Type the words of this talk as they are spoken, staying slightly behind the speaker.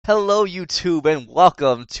Hello YouTube and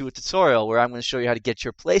welcome to a tutorial where I'm going to show you how to get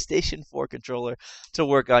your PlayStation 4 controller to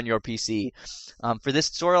work on your PC. For this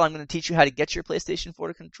tutorial I'm going to teach you how to get your PlayStation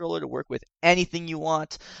 4 controller to work with anything you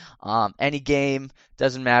want, any game,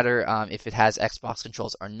 doesn't matter if it has Xbox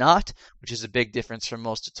controls or not, which is a big difference from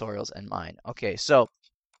most tutorials and mine. Okay, so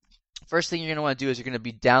first thing you're going to want to do is you're going to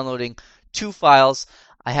be downloading two files.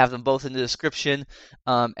 I have them both in the description,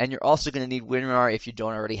 and you're also going to need WinRAR if you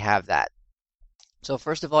don't already have that. So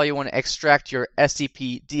first of all, you want to extract your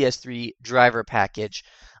SCP DS3 driver package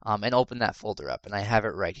and open that folder up, and I have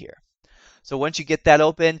it right here. So once you get that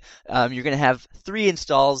open, you're going to have 3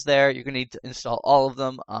 installs there. You're going to need to install all of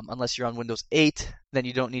them, unless you're on Windows 8. Then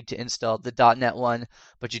you don't need to install the .NET one,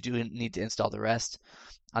 but you do need to install the rest.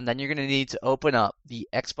 And then you're going to need to open up the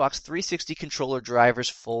Xbox 360 controller drivers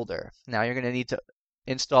folder. Now you're going to need to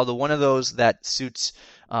install the one of those that suits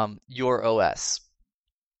your OS.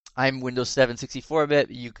 I'm Windows 7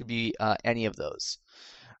 64-bit. You could be any of those.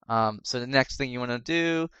 So the next thing you want to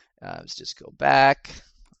do is just go back,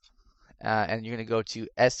 and you're going to go to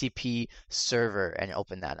SCP server and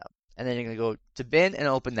open that up. And then you're going to go to bin and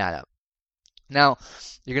open that up. Now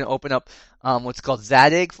you're going to open up what's called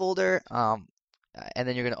Zadig folder, and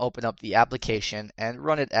then you're going to open up the application and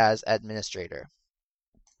run it as administrator.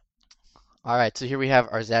 All right, so here we have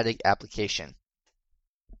our Zadig application.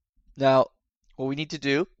 Now what we need to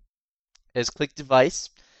do is click device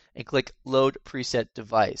and click load preset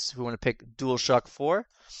device. We want to pick DualShock 4,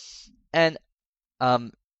 and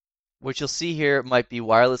what you'll see here might be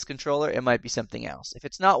wireless controller, it might be something else. If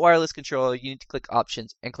it's not wireless controller, you need to click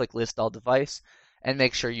options and click list all device and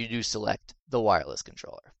make sure you do select the wireless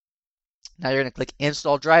controller. Now you're going to click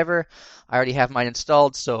install driver. I already have mine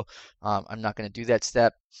installed, so I'm not going to do that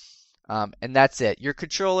step. And that's it. Your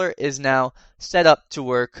controller is now set up to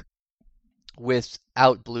work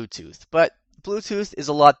without Bluetooth, but Bluetooth is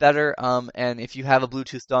a lot better, and if you have a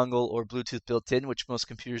Bluetooth dongle or Bluetooth built in, which most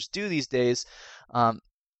computers do these days,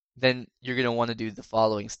 then you're going to want to do the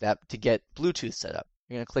following step to get Bluetooth set up.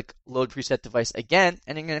 You're going to click load preset device again,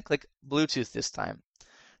 and you're going to click Bluetooth this time.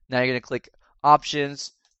 Now you're going to click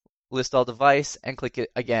options, list all device, and click it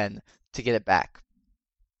again to get it back.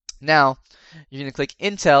 Now you're going to click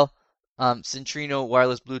Intel Centrino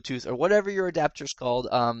wireless Bluetooth, or whatever your adapter is called.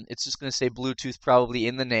 It's just going to say Bluetooth probably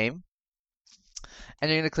in the name.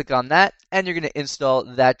 And you're going to click on that, and you're going to install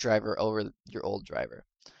that driver over your old driver.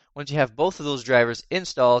 Once you have both of those drivers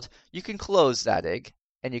installed, you can close Zadig,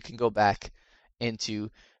 and you can go back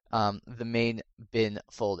into the main bin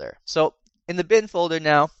folder. So in the bin folder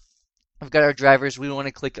now, we've got our drivers. We want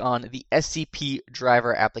to click on the SCP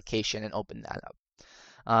driver application and open that up.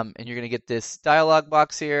 And you're going to get this dialog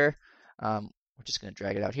box here. We're just going to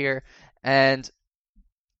drag it out here, and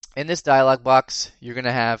in this dialog box you're going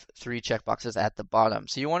to have 3 checkboxes at the bottom.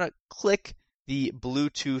 So you want to click the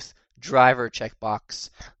Bluetooth driver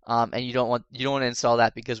checkbox, and you don't want to install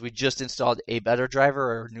that because we just installed a better driver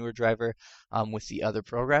or a newer driver with the other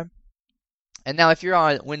program. And now if you're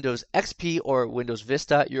on Windows XP or Windows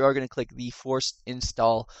Vista, you are going to click the force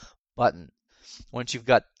install button. Once you've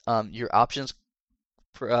got your options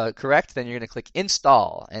correct, then you're going to click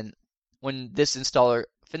install, and when this installer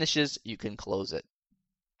finishes, you can close it.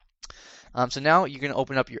 So now you're going to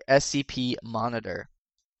open up your SCP monitor.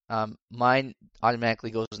 Mine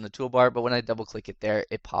automatically goes in the toolbar, but when I double click it there,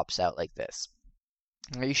 it pops out like this.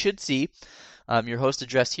 Now you should see your host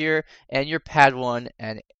address here and your pad 1,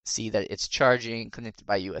 and see that it's charging, connected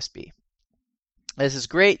by USB. This is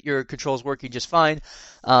great. Your control's working just fine.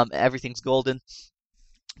 Everything's golden,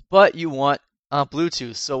 but you want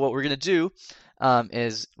Bluetooth. So what we're going to do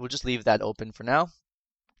is we'll just leave that open for now.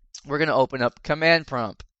 We're going to open up command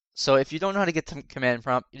prompt. So if you don't know how to get to command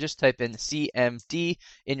prompt, you just type in CMD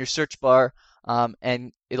in your search bar,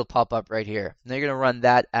 and it'll pop up right here. Now you're going to run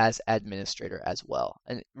that as administrator as well.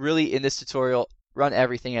 And really in this tutorial, run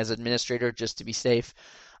everything as administrator just to be safe.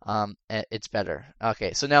 It's better.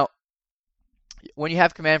 Okay, so now when you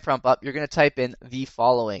have command prompt up, you're going to type in the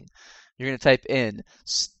following. You're going to type in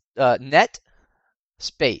net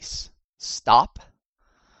space stop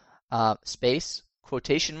space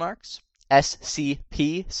quotation marks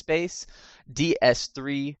SCP space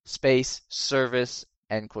DS3 space service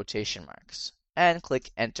and quotation marks, and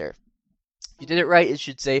click enter. If you did it right, it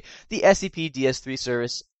should say the SCP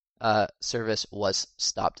DS3 service was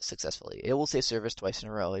stopped successfully. It will say service twice in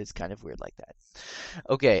a row. It's kind of weird like that.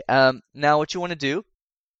 Okay, now what you want to do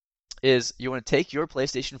is you want to take your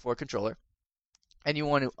PlayStation 4 controller and you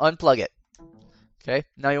want to unplug it. Okay,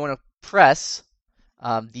 now you want to press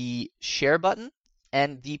the share button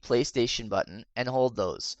and the PlayStation button and hold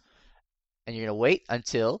those. And you're going to wait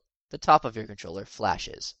until the top of your controller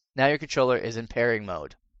flashes. Now your controller is in pairing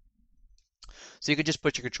mode. So you can just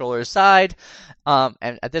put your controller aside, and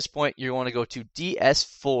at this point you want to go to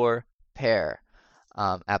DS4 pair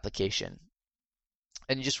application,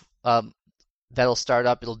 and you just that'll start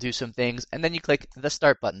up. It'll do some things, and then you click the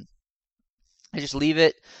start button. And just leave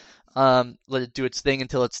it, let it do its thing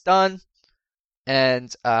until it's done.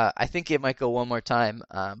 And I think it might go one more time,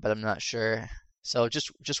 but I'm not sure. So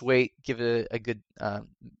just wait, give it a good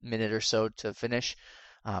minute or so to finish.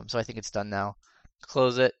 So I think it's done now.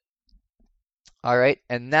 Close it. All right,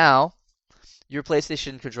 and now your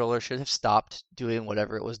PlayStation controller should have stopped doing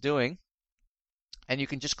whatever it was doing, and you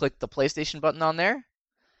can just click the PlayStation button on there.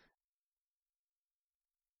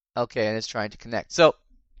 Okay, and it's trying to connect. So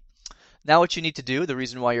now what you need to do, the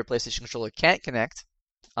reason why your PlayStation controller can't connect,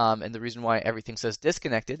 and the reason why everything says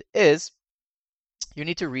disconnected is you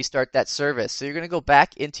need to restart that service. So you're going to go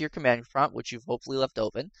back into your command prompt, which you've hopefully left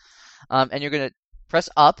open, and you're going to press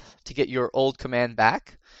up to get your old command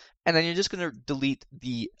back. And then you're just going to delete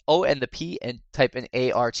the O and the P and type in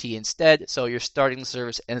ART instead. So you're starting the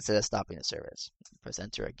service instead of stopping the service. Press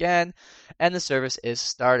enter again, and the service is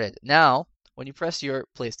started. Now, when you press your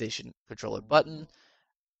PlayStation controller button,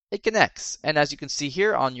 it connects. And as you can see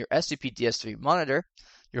here on your SCP DS3 monitor,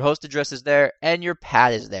 your host address is there and your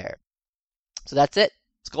pad is there. So that's it.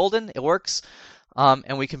 It's golden. It works.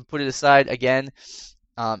 And we can put it aside again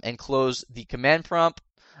and close the command prompt.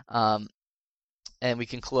 And we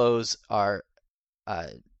can close our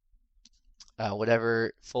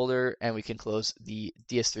whatever folder, and we can close the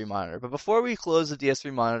DS3 monitor. But before we close the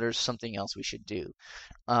DS3 monitor, something else we should do.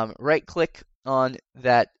 Right click on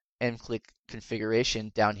that and click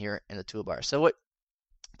configuration down here in the toolbar. So what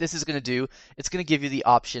this is going to do, it's going to give you the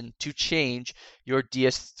option to change your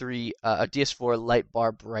DS4 light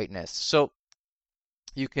bar brightness. So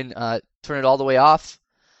you can turn it all the way off.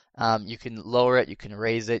 You can lower it, you can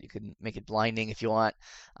raise it, you can make it blinding if you want.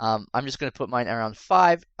 I'm just going to put mine around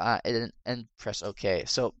 5 and press OK.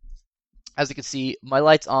 So as you can see, my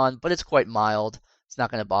light's on, but it's quite mild. It's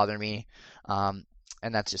not going to bother me, and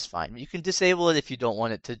that's just fine. You can disable it if you don't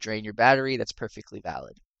want it to drain your battery. That's perfectly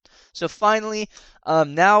valid. So finally,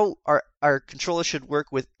 now our controller should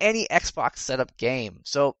work with any Xbox setup game.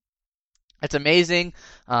 So it's amazing.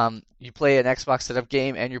 You play an Xbox setup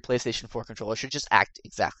game, and your PlayStation 4 controller should just act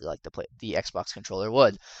exactly like the Xbox controller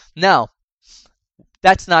would. Now,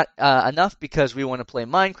 that's not enough, because we want to play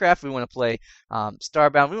Minecraft, we want to play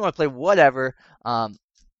Starbound, we want to play whatever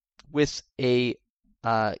with a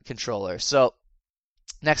controller. So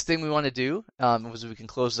next thing we want to do is we can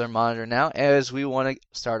close our monitor now, as we want to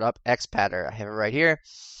start up Xpadder. I have it right here.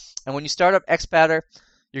 And when you start up Xpadder,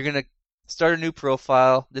 you're going to start a new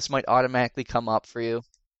profile. This might automatically come up for you.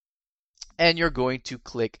 And you're going to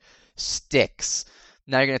click Sticks.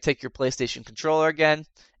 Now you're going to take your PlayStation controller again,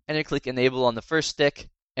 and you click Enable on the first stick,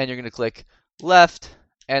 and you're going to click left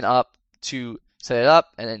and up to set it up.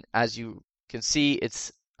 And then as you can see,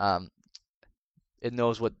 it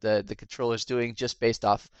knows what the controller is doing just based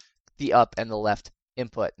off the up and the left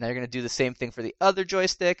input. Now you're going to do the same thing for the other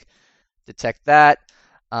joystick. Detect that,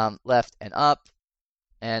 left and up,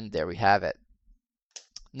 and there we have it.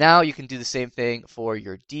 Now you can do the same thing for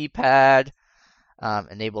your D-pad.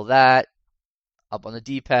 Enable that. Up on the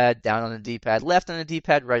D-pad, down on the D-pad, left on the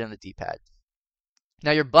D-pad, right on the D-pad.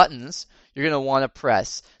 Now your buttons, you're going to want to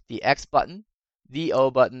press the X button, the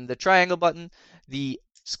O button, the triangle button, the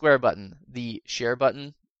square button, the share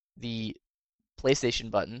button, the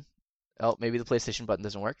PlayStation button. Oh, maybe the PlayStation button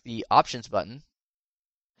doesn't work. The options button,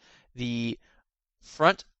 the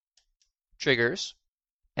front triggers,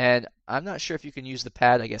 and I'm not sure if you can use the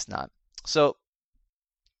pad. I guess not. So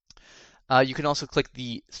you can also click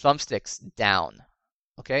the thumbsticks down,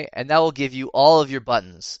 okay? And that will give you all of your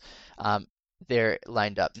buttons there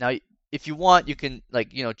lined up. Now, if you want, you can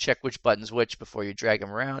check which button's which before you drag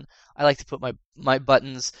them around. I like to put my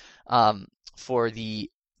buttons for the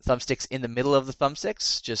thumbsticks in the middle of the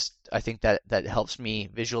thumbsticks. I think that helps me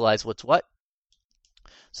visualize what's what.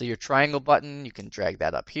 So your triangle button, you can drag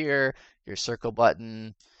that up here. Your circle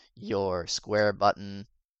button, your square button,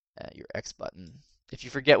 your X button. If you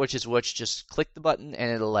forget which is which, just click the button and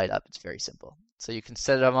it'll light up. It's very simple. So you can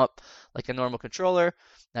set them up like a normal controller.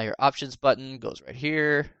 Now your options button goes right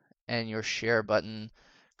here, and your share button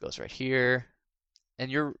goes right here, and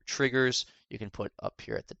your triggers you can put up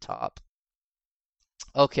here at the top.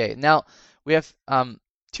 Okay, now we have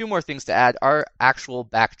 2 more things to add, our actual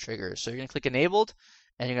back triggers. So you're going to click enabled,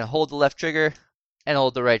 and you're going to hold the left trigger and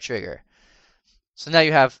hold the right trigger. So now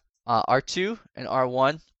you have R2 and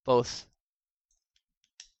R1 both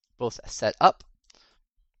set up.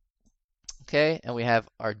 Okay, and we have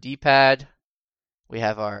our D-pad We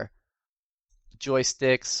have our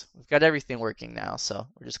joysticks. We've got everything working now. So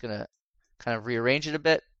we're just going to kind of rearrange it a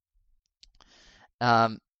bit.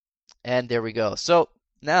 And there we go. So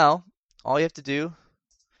now all you have to do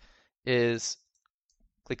is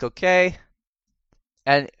click OK.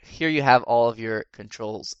 And here you have all of your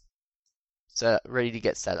controls ready to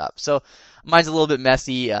get set up. So mine's a little bit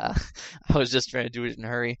messy. I was just trying to do it in a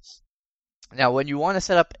hurry. Now, when you want to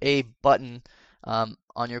set up a button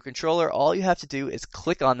on your controller, all you have to do is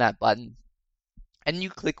click on that button, and you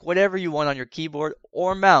click whatever you want on your keyboard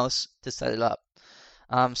or mouse to set it up.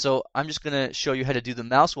 So I'm just going to show you how to do the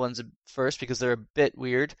mouse ones first because they're a bit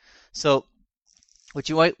weird. So what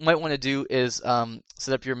you might want to do is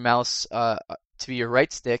set up your mouse to be your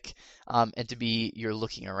right stick and to be your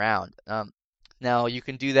looking around. Now you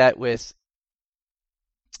can do that with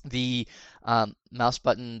the mouse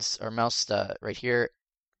buttons or mouse right here.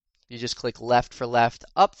 You just click left for left,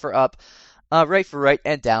 up for up, right for right,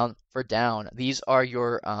 and down for down. These are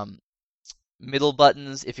your middle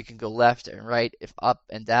buttons. If you can go left and right, if up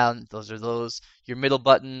and down, those are those. Your middle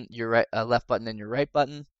button, your right, left button, and your right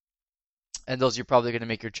button. And those you're probably going to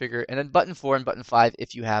make your trigger. And then button 4 and button 5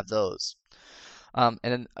 if you have those. And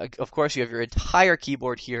then, of course, you have your entire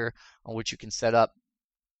keyboard here on which you can set up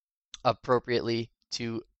appropriately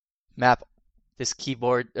to map this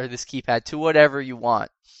keyboard or this keypad to whatever you want.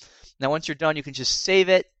 Now, once you're done, you can just save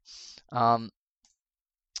it. I'm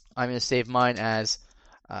going to save mine as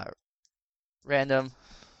random.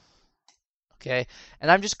 Okay, and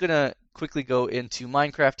I'm just going to quickly go into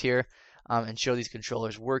Minecraft here and show these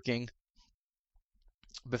controllers working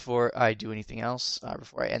before I do anything else,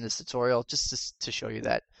 before I end this tutorial, just to show you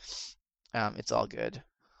that it's all good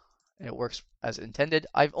and it works as intended.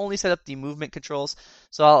 I've only set up the movement controls,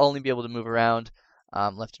 so I'll only be able to move around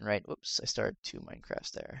left and right. Whoops, I started 2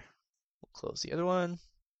 Minecrafts there. We'll close the other one.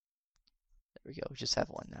 There we go, we just have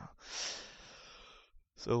one now.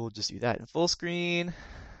 So we'll just do that in full screen.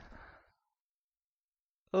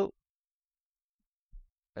 Oh,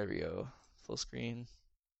 there we go, full screen.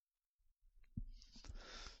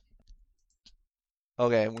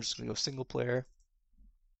 Okay, we're just going to go single player.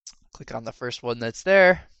 Click on the first one that's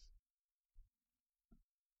there.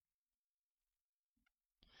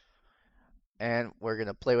 And we're going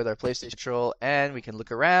to play with our PlayStation Control, and we can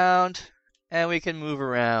look around, and we can move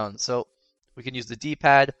around. So we can use the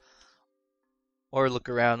D-pad or look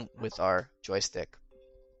around with our joystick.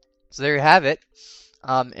 So there you have it.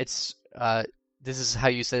 This is how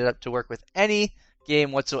you set it up to work with any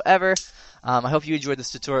game whatsoever. I hope you enjoyed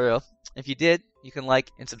this tutorial. If you did, you can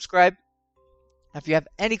like and subscribe. If you have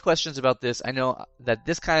any questions about this, I know that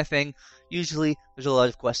this kind of thing, usually there's a lot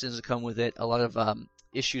of questions that come with it, a lot of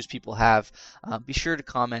issues people have. Be sure to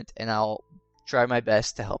comment, and I'll try my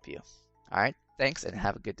best to help you. All right, thanks, and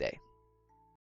have a good day.